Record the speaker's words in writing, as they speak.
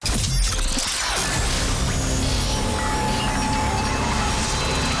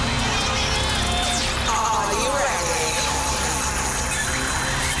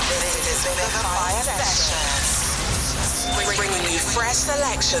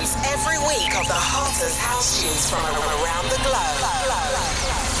selections every week of the hottest house tunes from around the globe.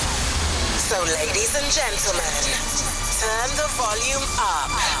 So ladies and gentlemen, turn the volume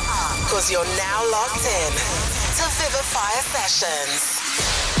up, because you're now locked in to Vivifier Sessions.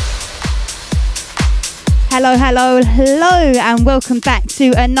 Hello, and welcome back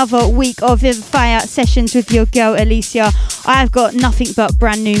to another week of Vivifier Sessions with your girl Elysia. I've got nothing but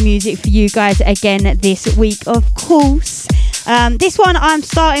brand new music for you guys again this week, of course. This one I'm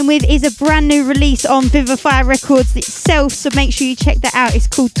starting with is a brand new release on Vivifier Records itself, so make sure you check that out. It's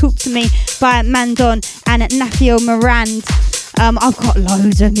called Talk To Me by Mandon and Nafio Morand. I've got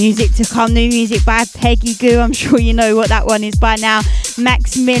loads of music to come. New music by Peggy Goo. I'm sure you know what that one is by now.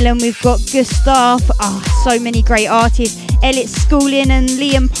 Macmillan, we've got Gustav. So many great artists. Elliot Schooling and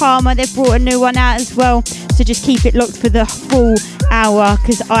Liam Palmer. They've brought a new one out as well. So just keep it locked for the full hour,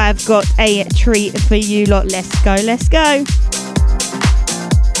 because I've got a treat for you lot. Let's go.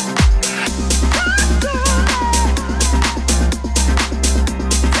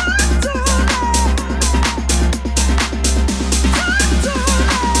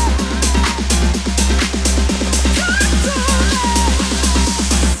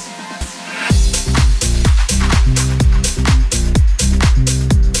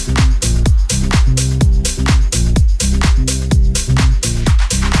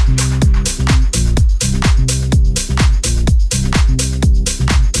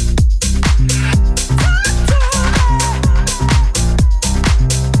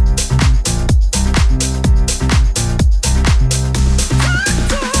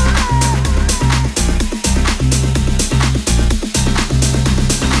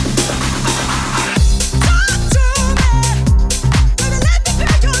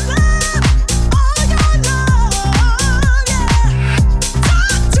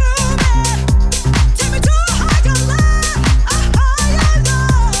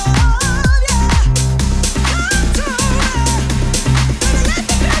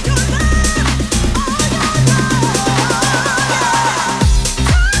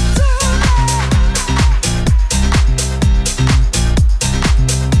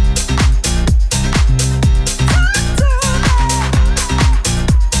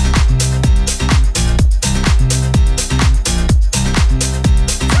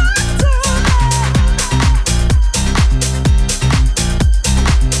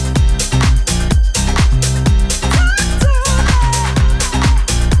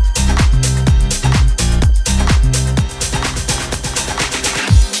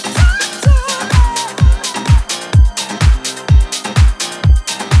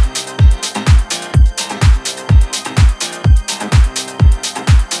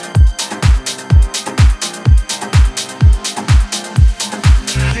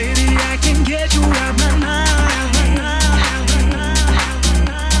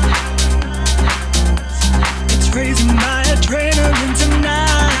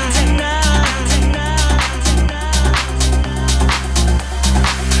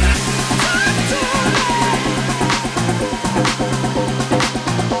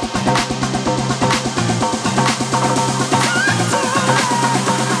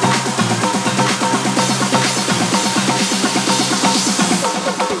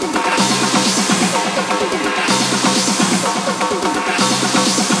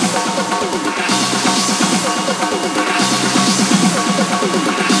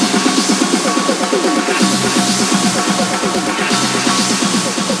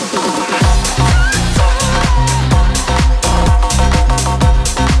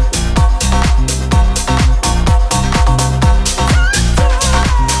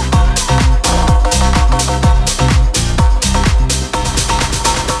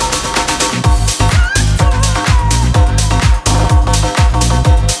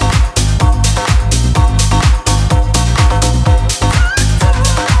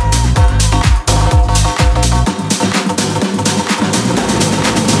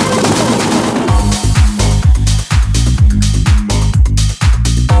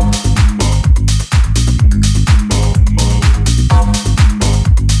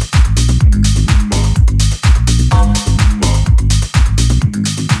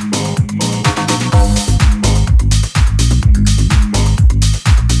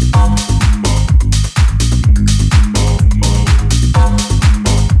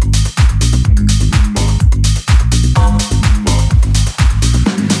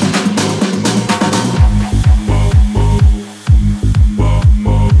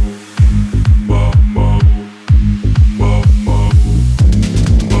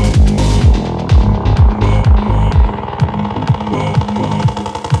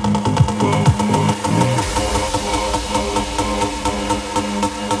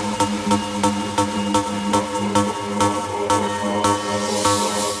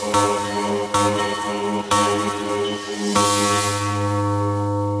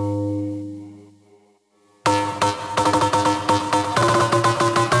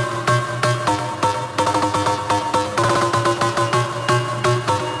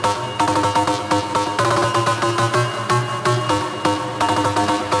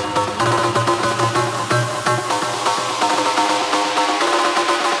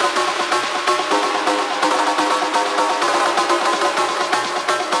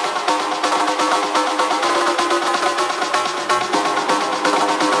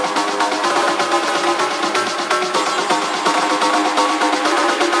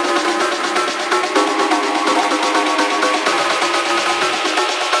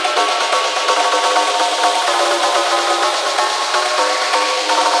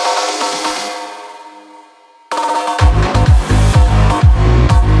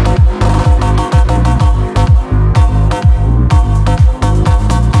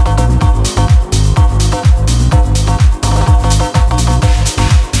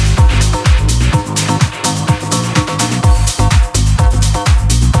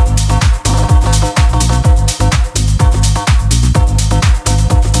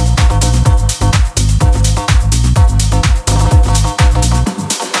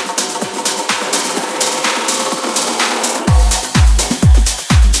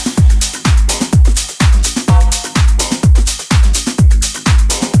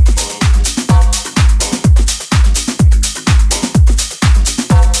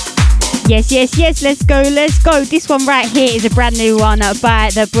 Yes, let's go. This one right here is a brand new one by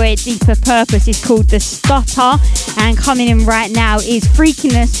the boy Deeper Purpose. It's called The Stutter, and coming in right now is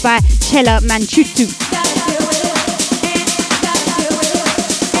Freakiness by Chela Manchutu.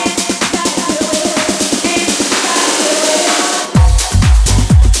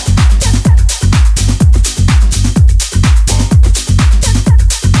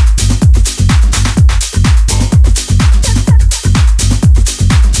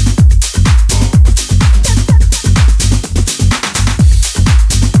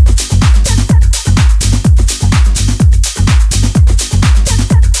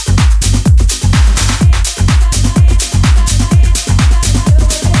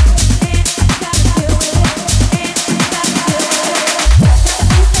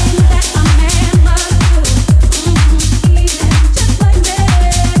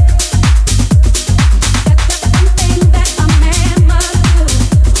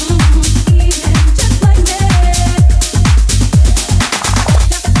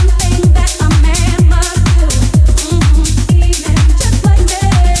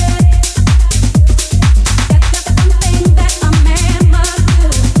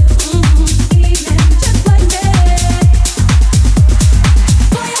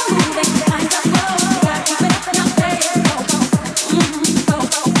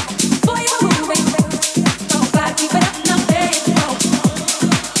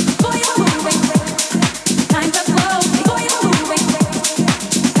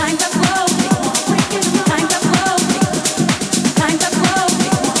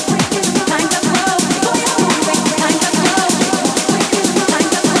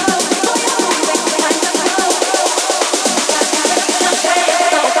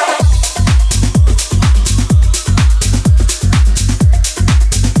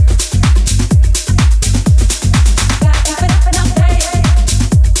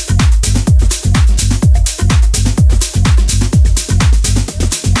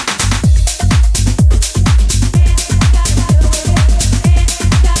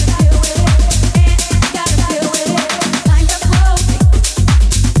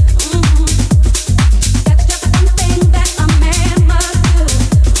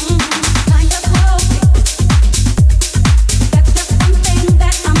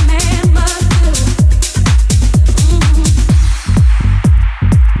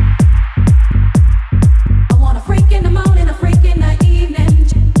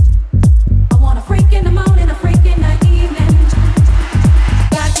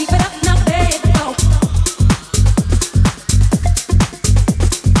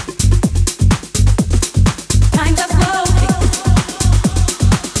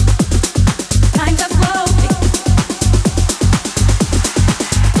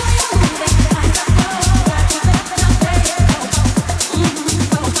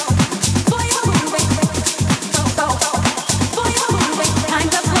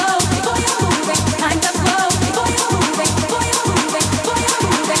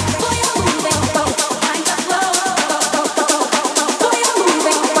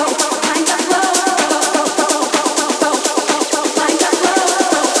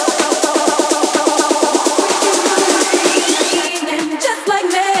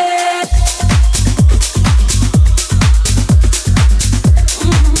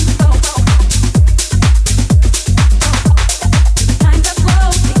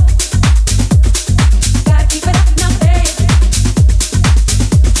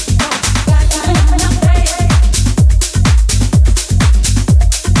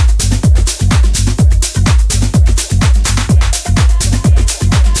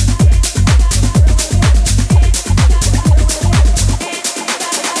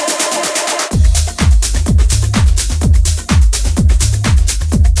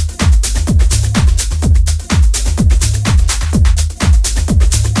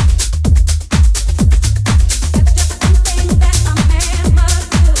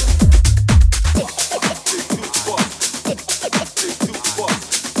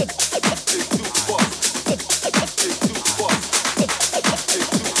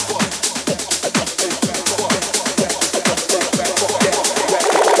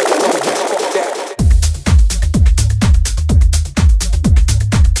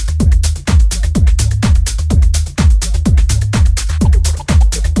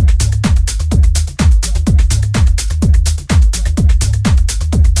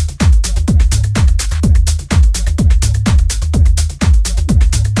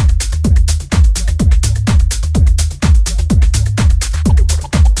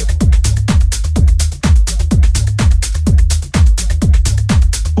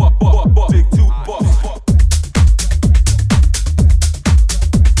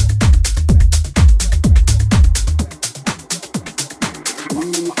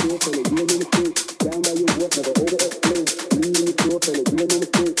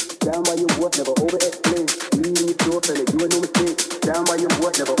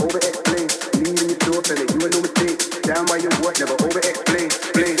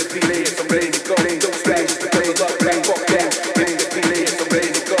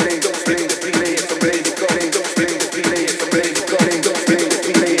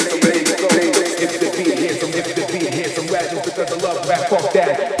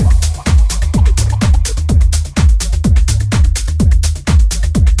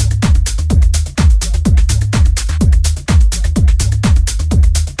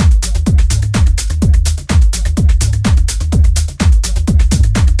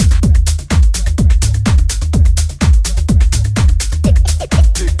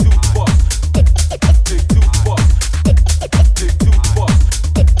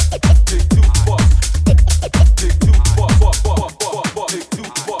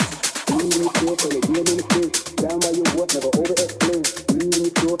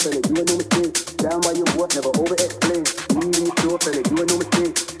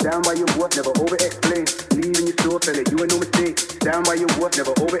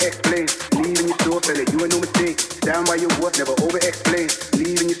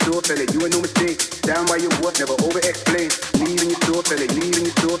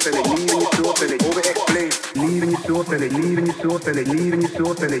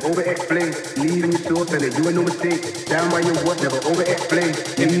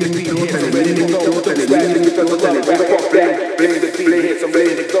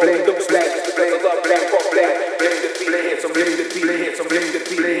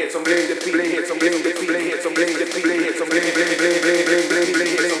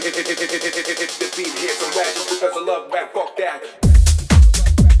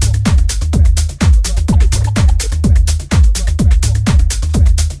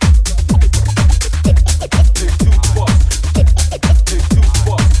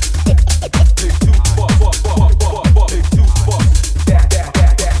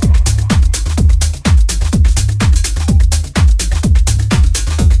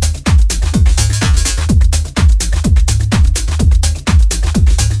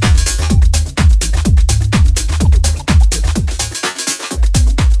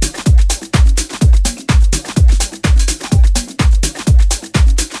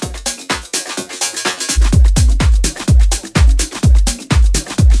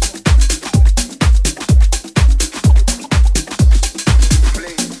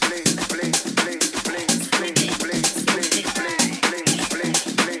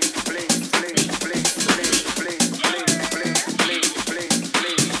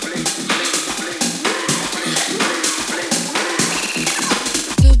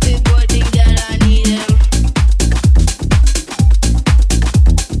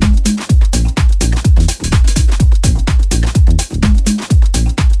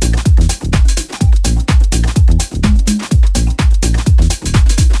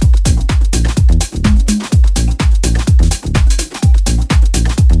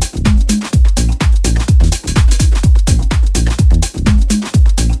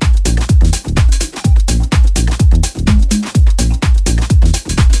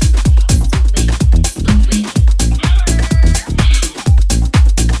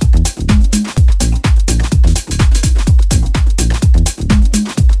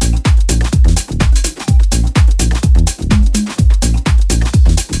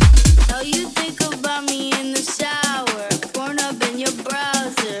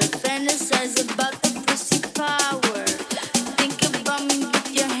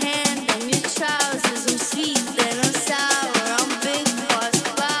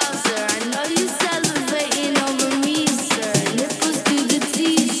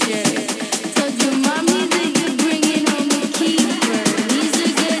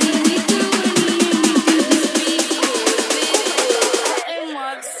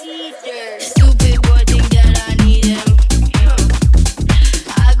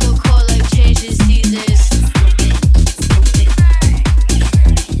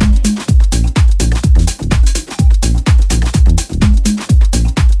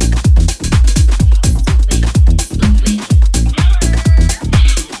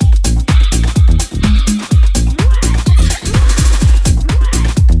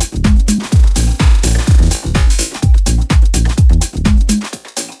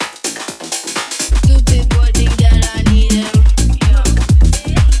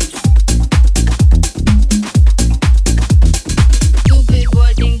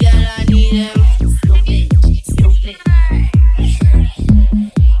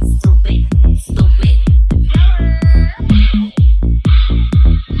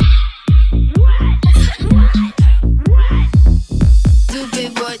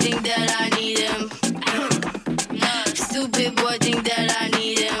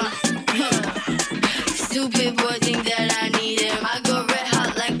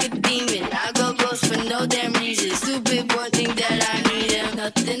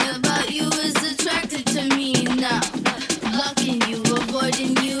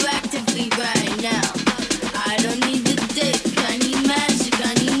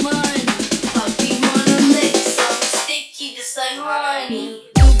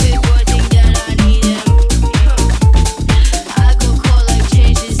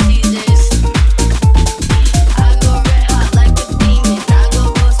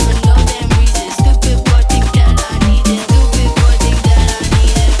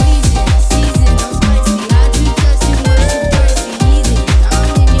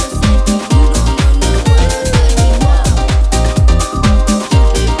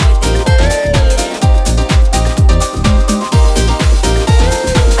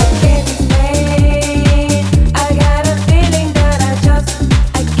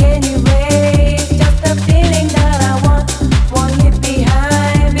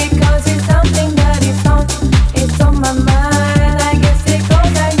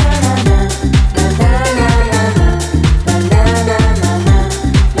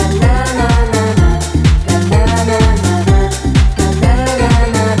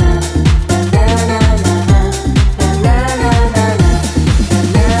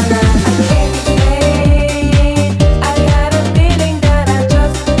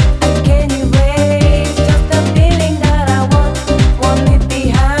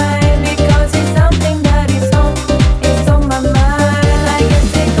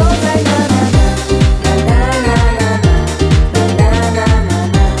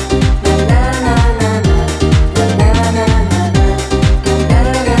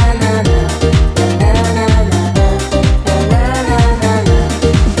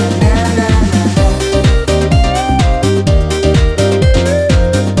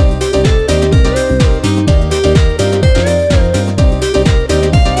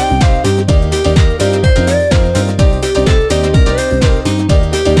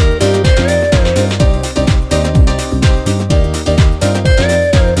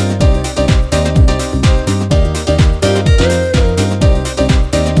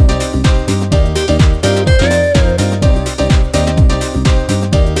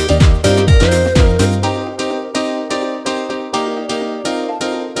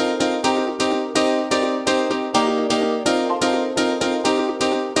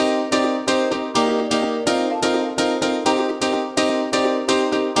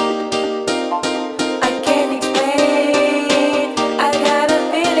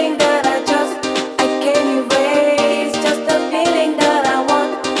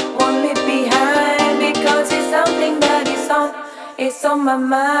 It's on my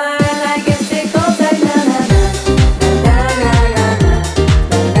mind. I guess it goes like na na na na na na na na na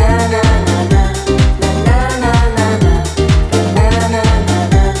na na na na na.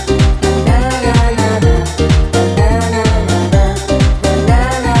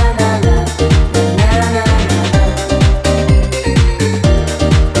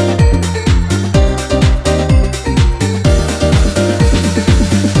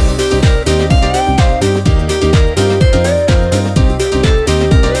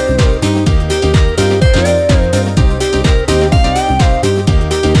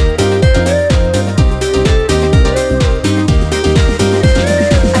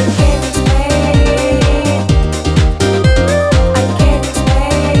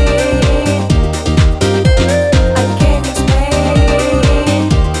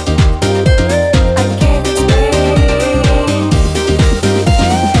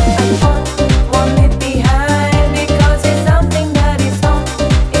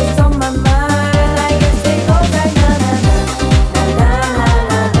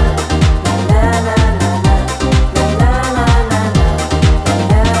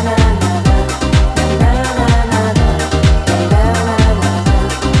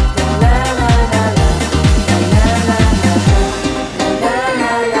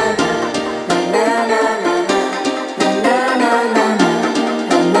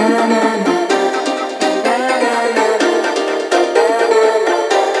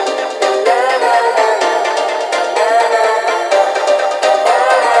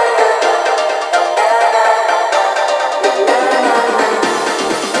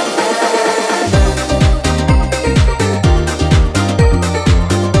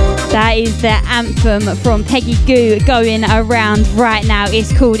 The anthem from Peggy Goo going around right now.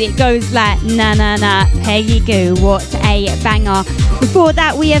 It's called It Goes Like Na Na Na. Peggy Goo, what a banger. Before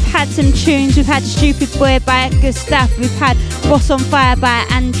that we have had some tunes. We've had Stupid Boy by Gustav. We've had Boss on Fire by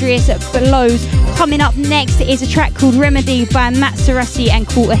Andreas Blows. Coming up next is a track called Remedy by Matt Sarassi and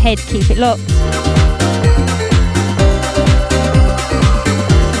Quarterhead. Keep it locked.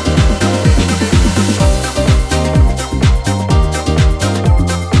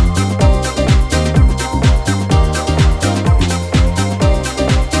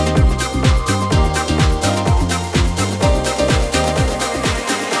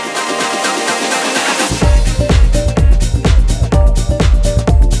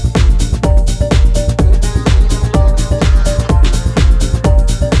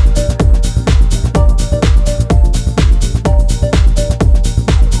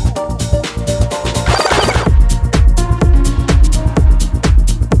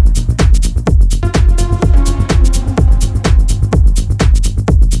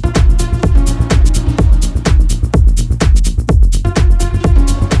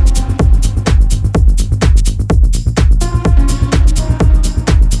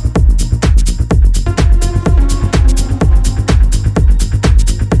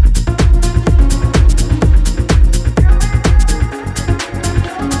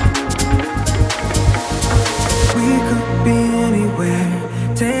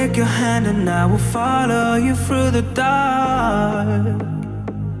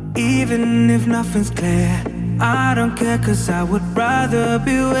 Nothing's clear. I don't care, cause I would rather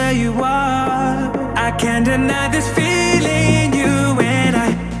be where you are. I can't deny this feeling, you and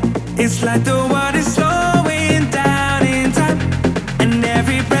I. It's like the world is slowing down in time, and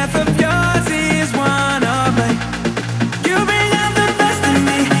every breath of yours is one of mine. You bring out the best in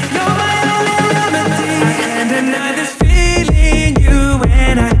me, you're my only remedy. I can't deny this feeling, you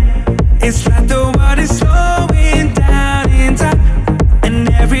and I. It's like the world is slowing down in time, and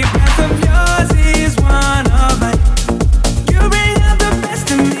every breath of yours is one of mine. You bring out the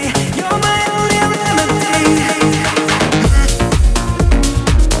best in me, you're my only remedy.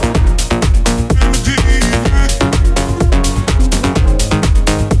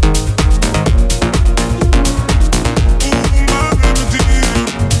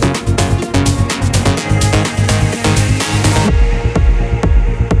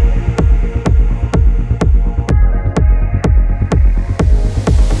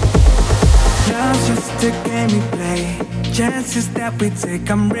 Chances that we take,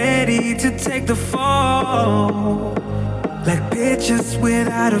 I'm ready to take the fall. Like pictures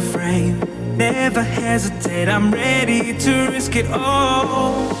without a frame, never hesitate, I'm ready to risk it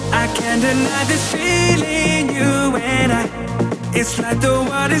all. I can't deny this feeling, you and I. It's like the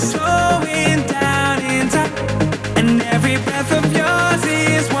world is slowing down in time, and every breath of yours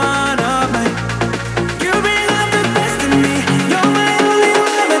is one of mine. You bring out the best in me, you're my only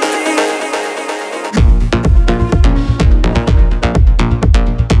remedy.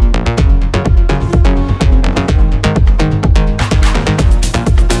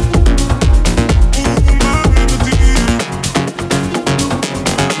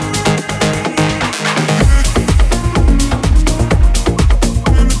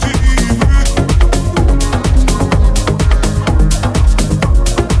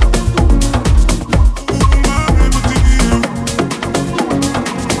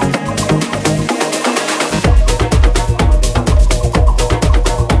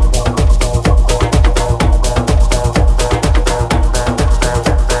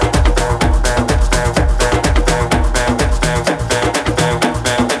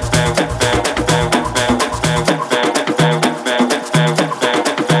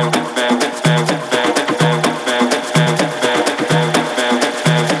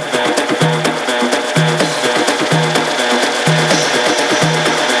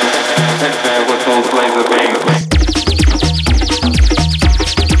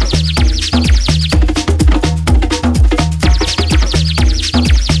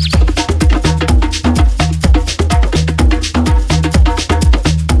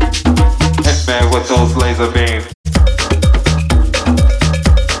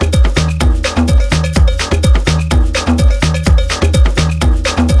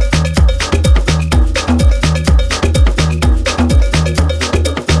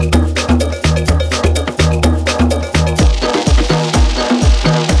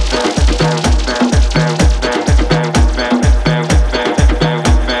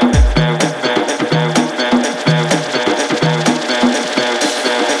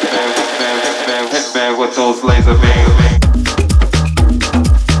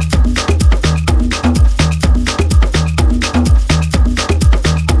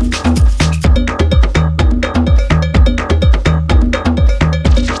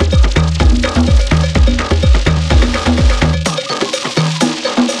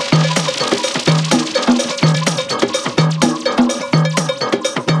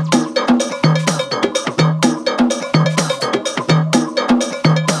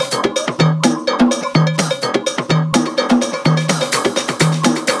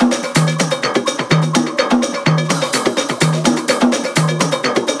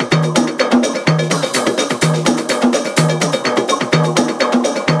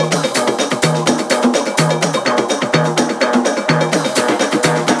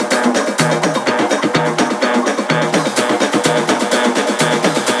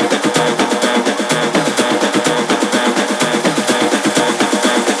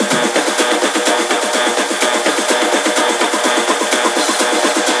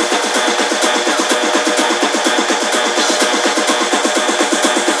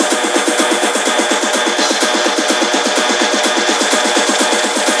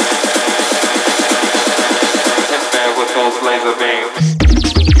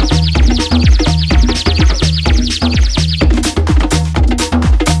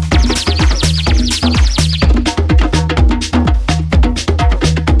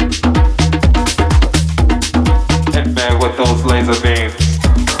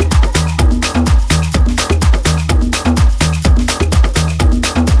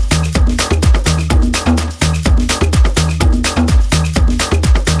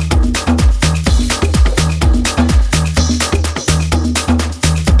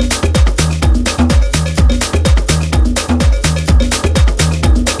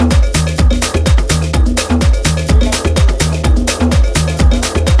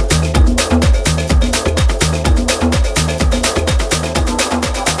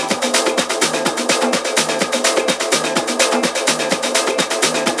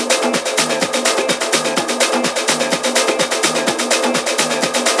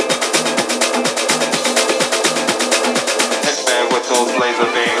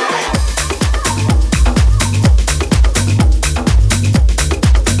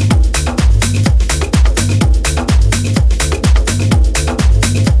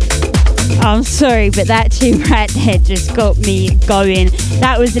 I'm sorry, but that tune right there just got me going.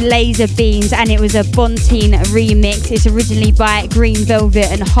 That was Laser Beams and it was a Bonteen remix. It's originally by Green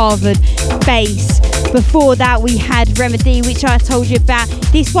Velvet and Harvard Bass. Before that we had Remedy, which I told you about.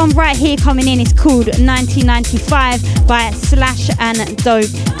 This one right here coming in is called 1995 by Slash and Dope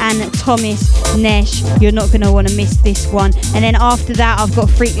and Thomas Nesh. You're not going to want to miss this one. And then after that I've got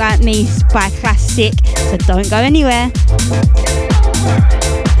Freak Like Me by Classic, so don't go anywhere.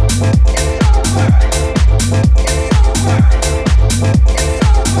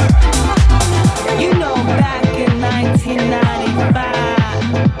 You know, back in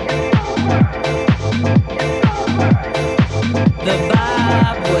 1995, the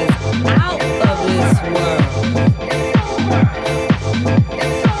vibe was out of this world.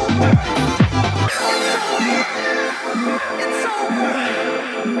 It's over. It's over.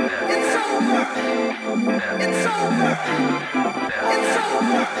 It's over. It's over. It's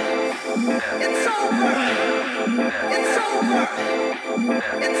over. It's over.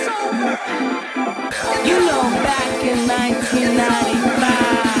 It's over. You know, back in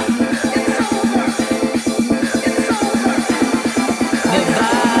 1995, it's over. It's over. The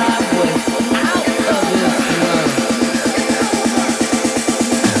vibe was out of this world.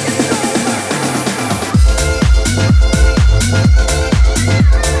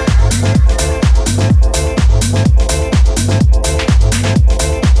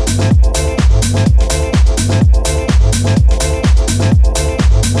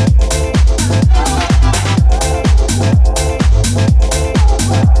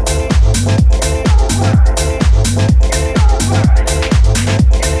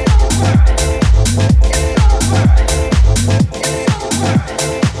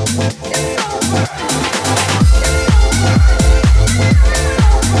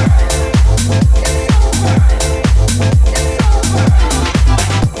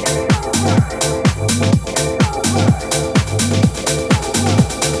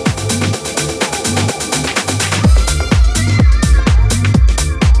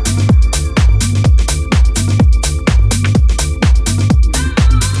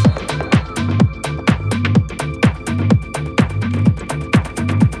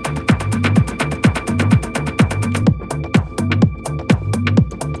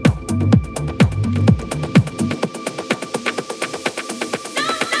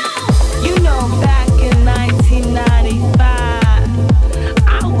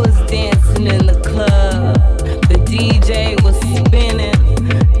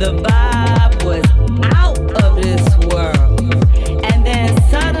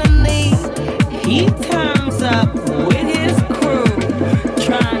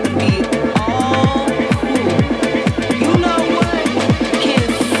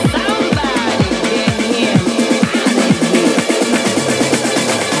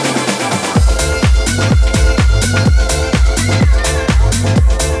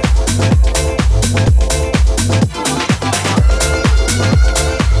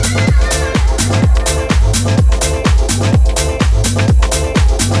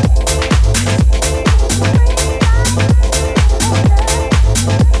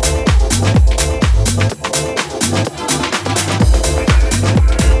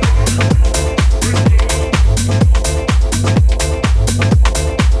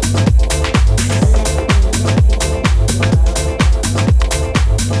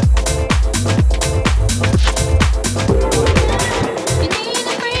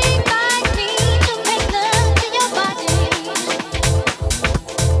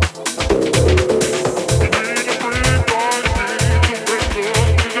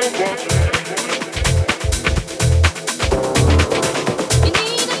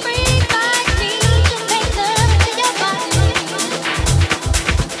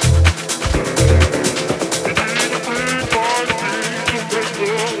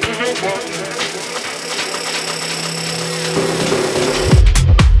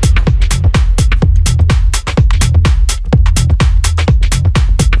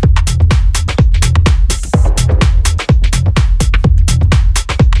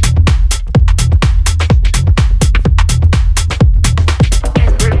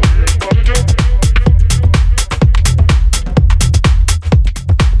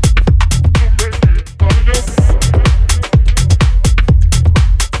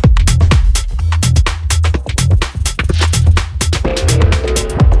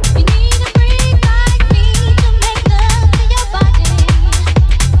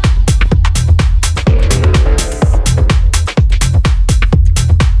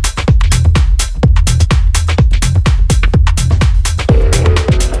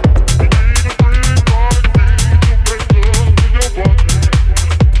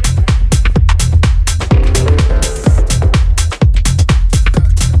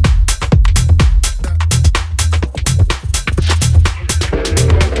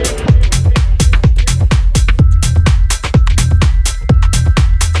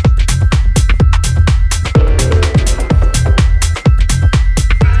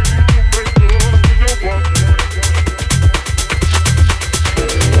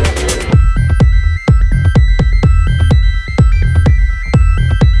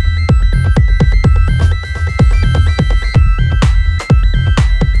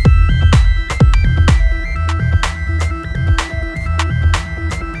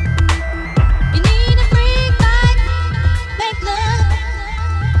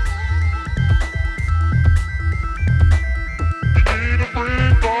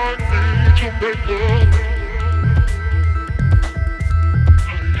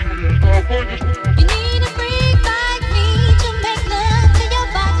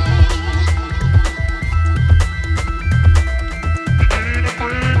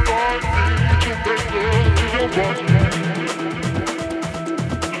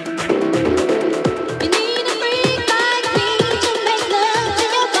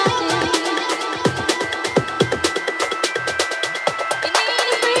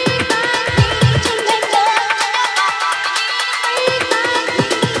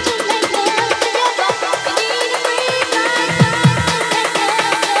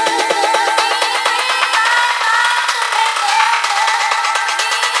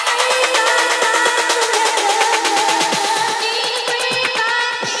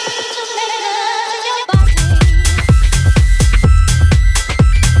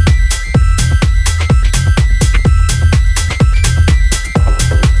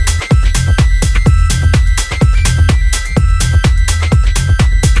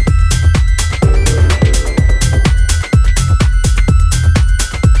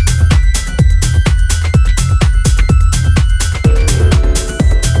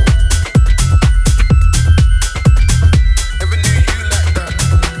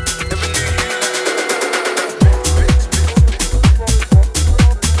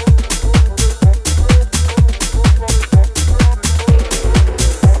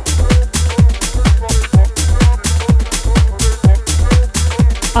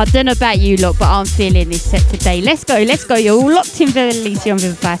 I don't know about you lot, but I'm feeling this set today. Let's go. You're all locked in very Elysia on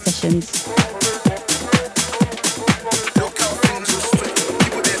Vivifier Sessions.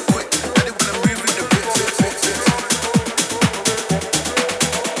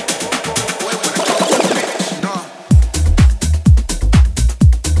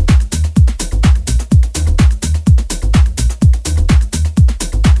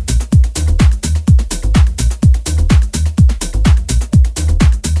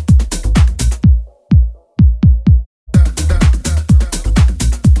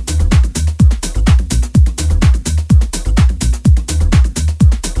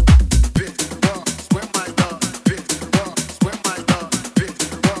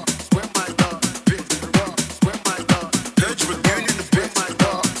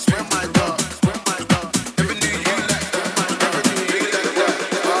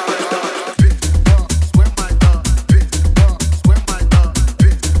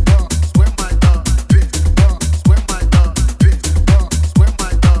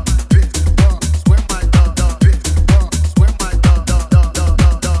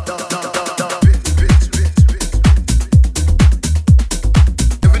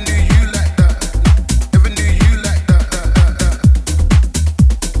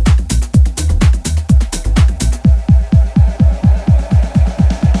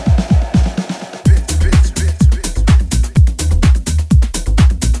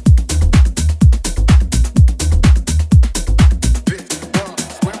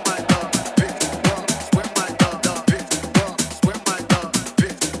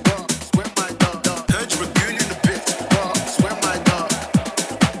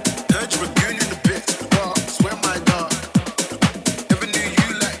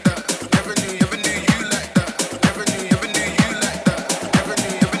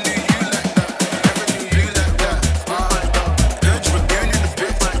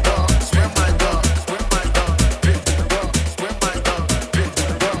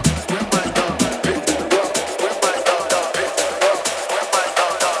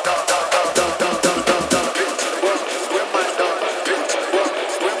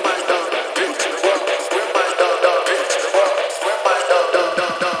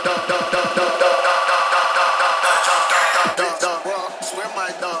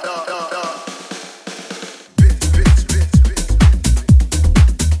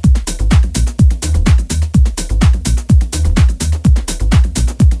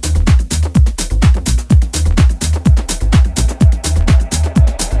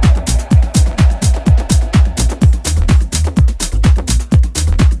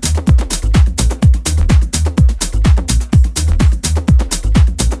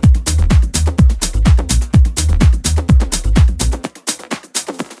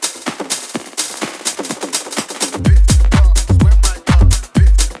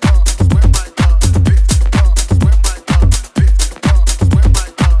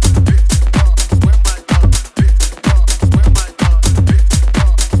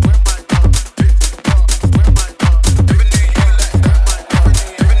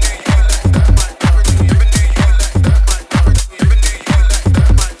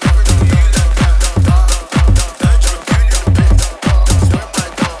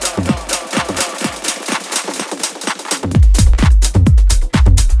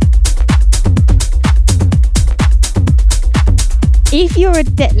 If you're a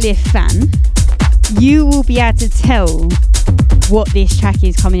Deadlift fan, you will be able to tell what this track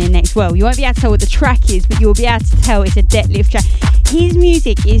is coming in next. Well, you won't be able to tell what the track is, but you'll be able to tell it's a Deadlift track. His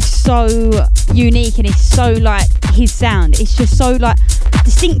music is so unique and it's so like his sound. It's just so like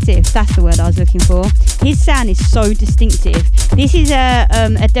distinctive. That's the word I was looking for. His sound is so distinctive. This is a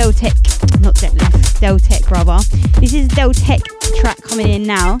Deltec, not Deadlift, Deltec rather. This is a Deltec track coming in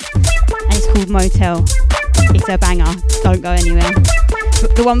now, and it's called Motel. It's a banger. Don't go anywhere.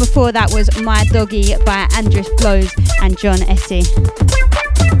 The one before that was My Doggy by Andres Blows and John Essie.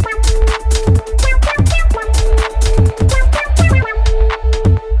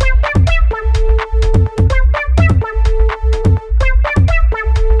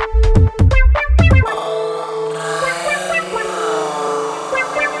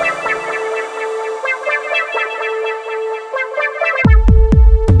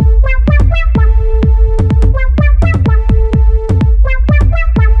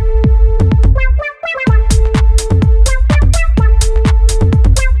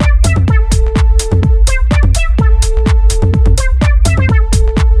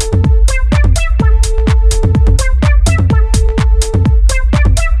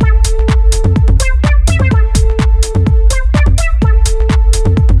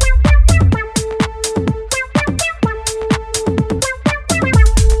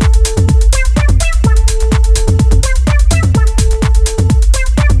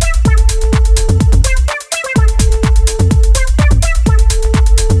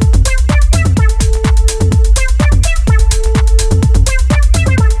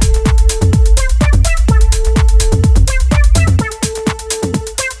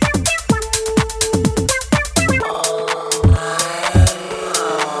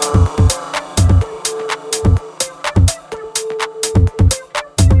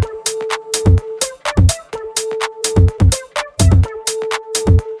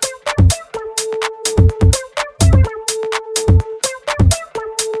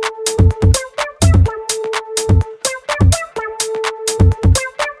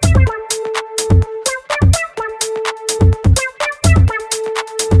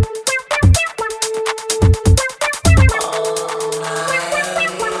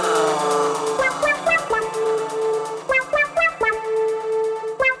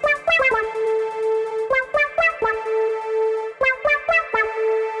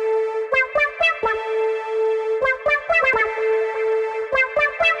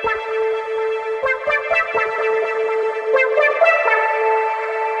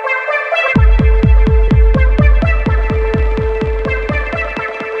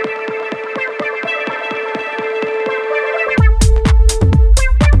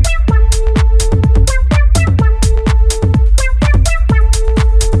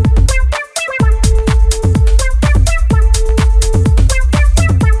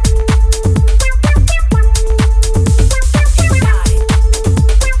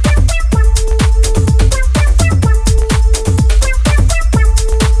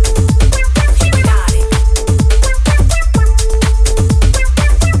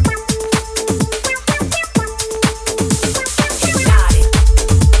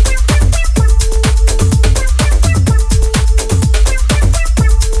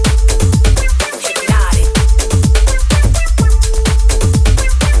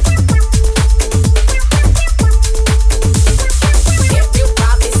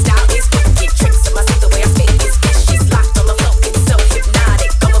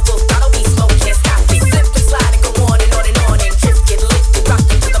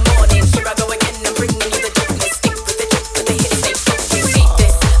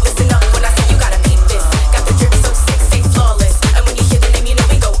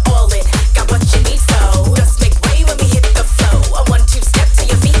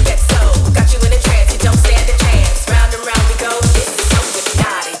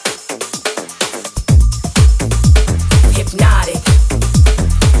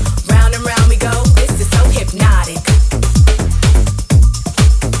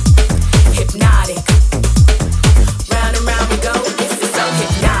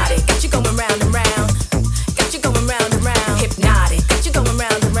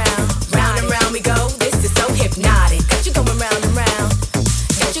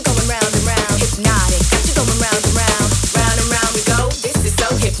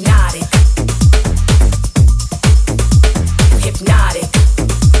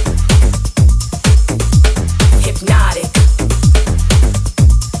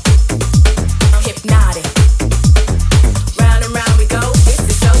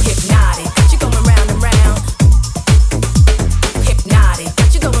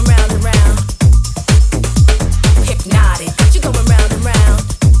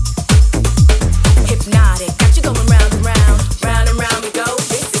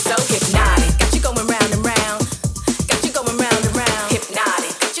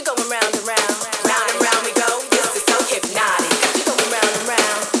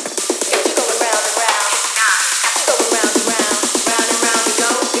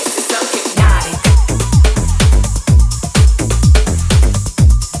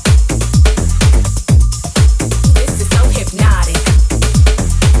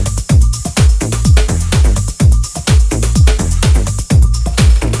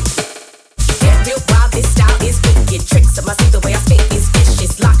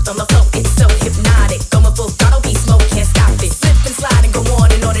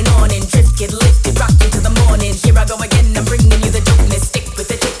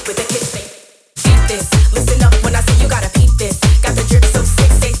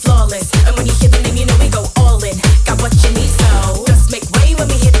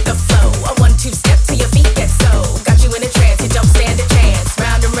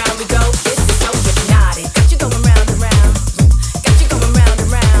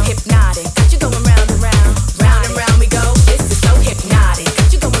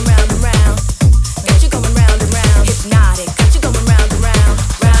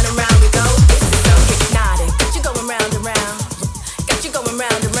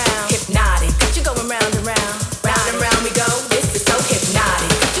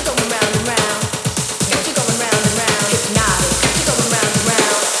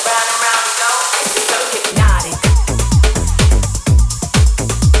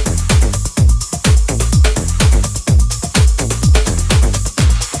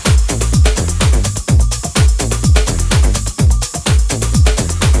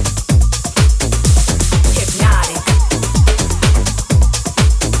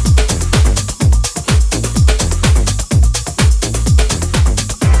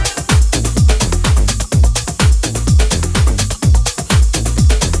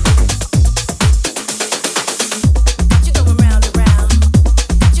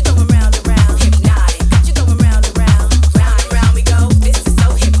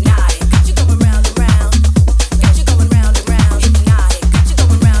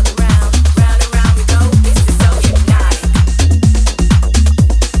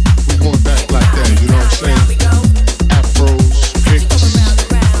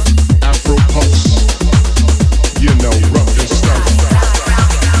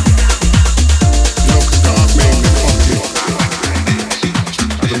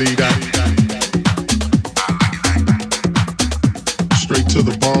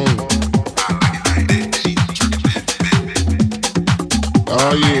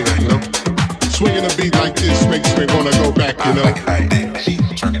 yeah, you know. Swinging a beat like this makes me wanna go back, you know. I like it like that. She's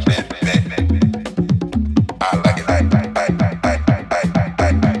turning back. I like it like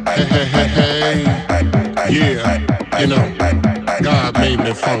Hey, yeah, you know, God made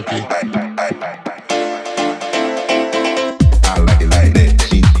me funky. I like it like that.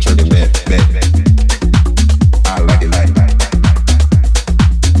 She's turning back. I like it like that.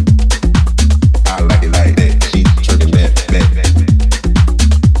 I like it like that. She's turning back.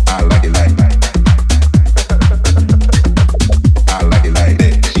 I like it like that. I like it like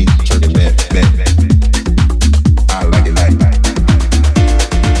that. She's turning back. I like it like that.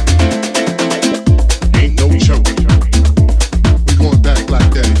 Ain't no joke. We going back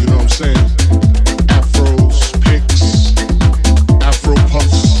like that, you know what I'm saying? Afros, picks, Afro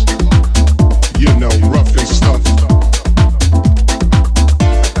puffs, you know, rough and stuff.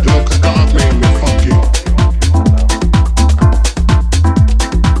 You know, 'cause God made me funky.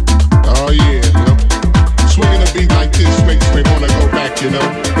 Oh yeah, you know. Swinging a beat like this makes me wanna go back, you know,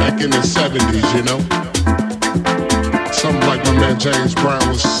 back in the 70s, you know. Something like my man James Brown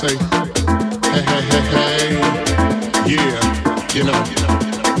would say. Hey, yeah, you know,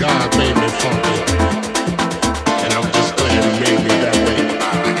 God made me funky, and I'm just glad He made me that way.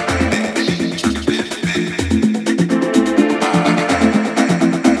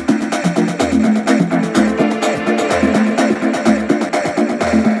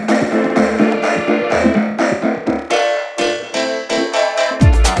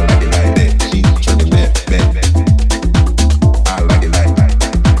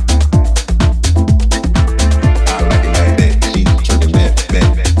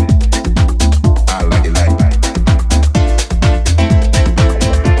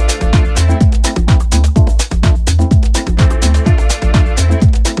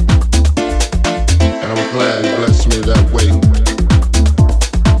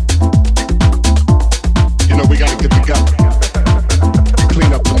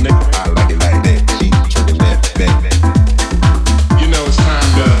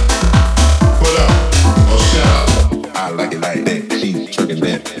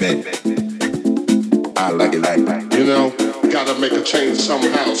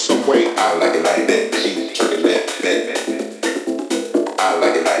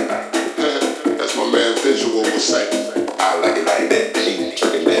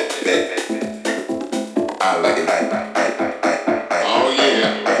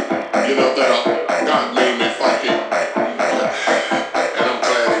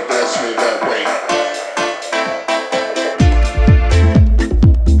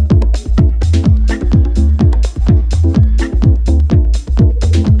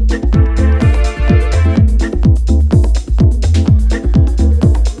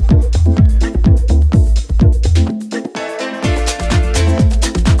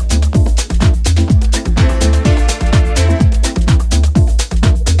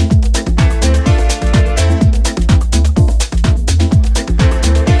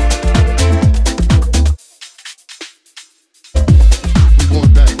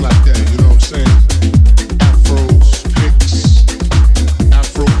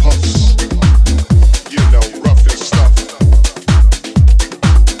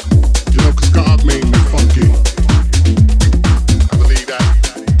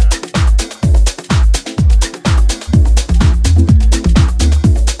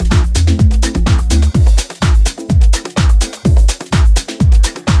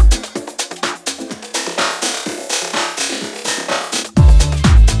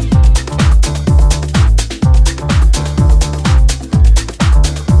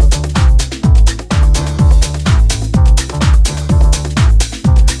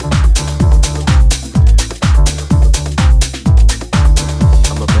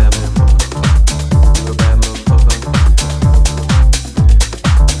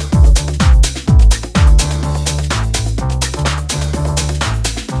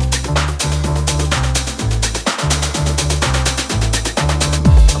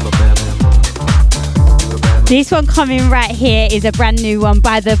 This one coming right here is a brand new one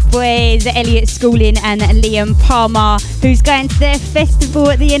by the boys Elliot Schooling and Liam Palmer, who's going to their festival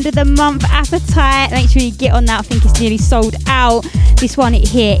at the end of the month, Appetite. Make sure you get on that. I think it's nearly sold out. This one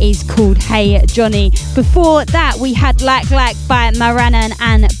here is called Hey Johnny. Before that we had Like by Maranan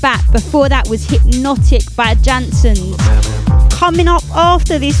and Bat. Before that was Hypnotic by Jansons. Coming up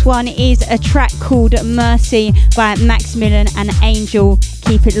after this one is a track called Mercy by Maximilian and Angel.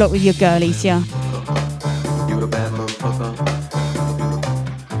 Keep it locked with your girl, Elysia. You a bad motherfucker.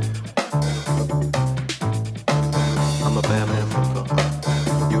 I'm a bad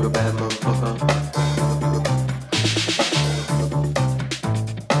motherfucker. You a bad motherfucker.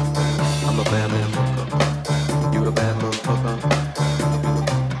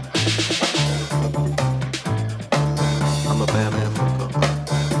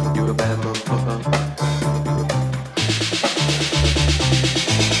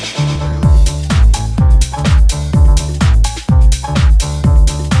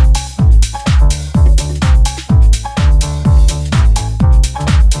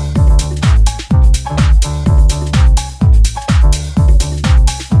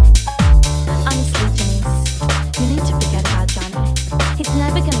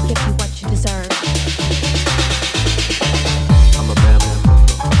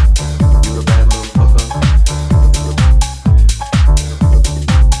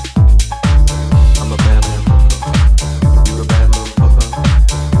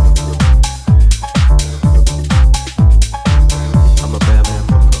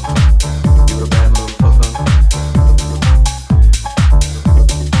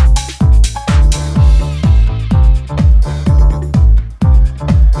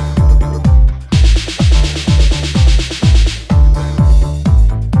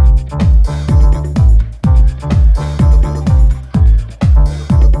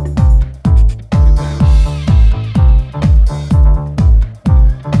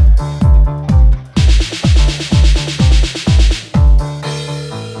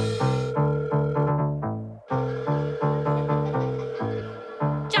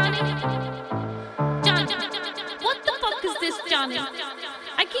 Johnny.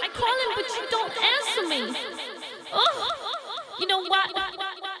 I keep calling, but you don't answer me. Oh, you know what?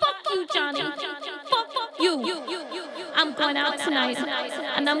 Fuck you, Johnny. Fuck you. I'm going out tonight,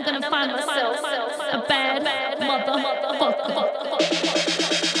 and I'm gonna find myself a bad motherfucker.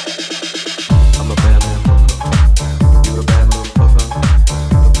 I'm a bad motherfucker. You a bad motherfucker.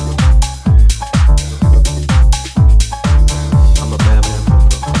 I'm a bad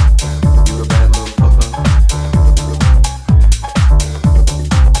motherfucker. You a bad motherfucker.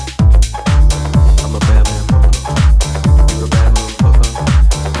 I'm a bad motherfucker. You a bad motherfucker.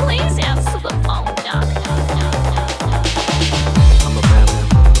 Please answer the phone, Johnny. I'm a bad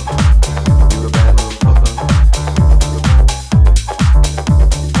motherfucker. You a bad motherfucker.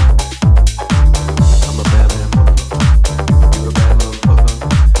 I'm a bad motherfucker. You a bad motherfucker.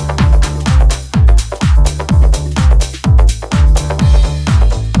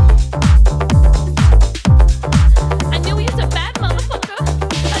 I knew he was a bad motherfucker.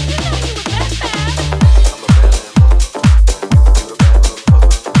 I didn't know he was that bad. I'm a bad motherfucker. You a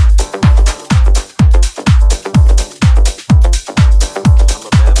bad motherfucker. I'm a bad motherfucker.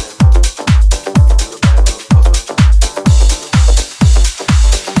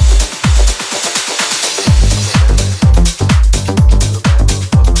 You a bad motherfucker.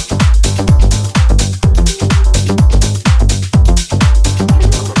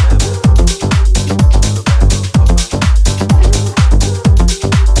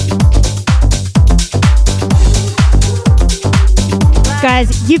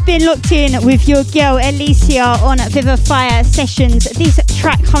 Guys, you've been locked in with your girl Elysia on Vivifier Sessions. This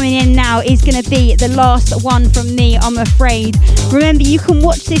track coming in now is going to be the last one from me, I'm afraid. Remember, you can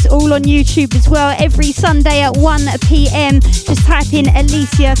watch this all on YouTube as well every Sunday at 1 p.m. Just type in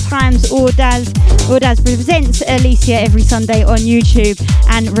Elysia times Ordaz. Ordaz presents Elysia every Sunday on YouTube.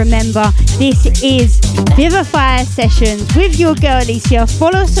 And remember, this is Vivifier Sessions with your girl Elysia.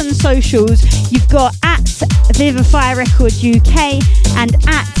 Follow us on socials. You've got at Vivifier Records UK and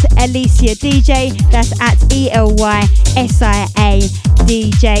at Elysia DJ. That's at ELYSIA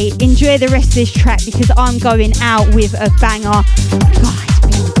DJ. Enjoy the rest of this track because I'm going out with a banger. God, it's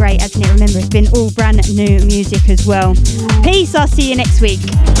been great, hasn't it? Remember, it's been all brand new music as well. Peace, I'll see you next week.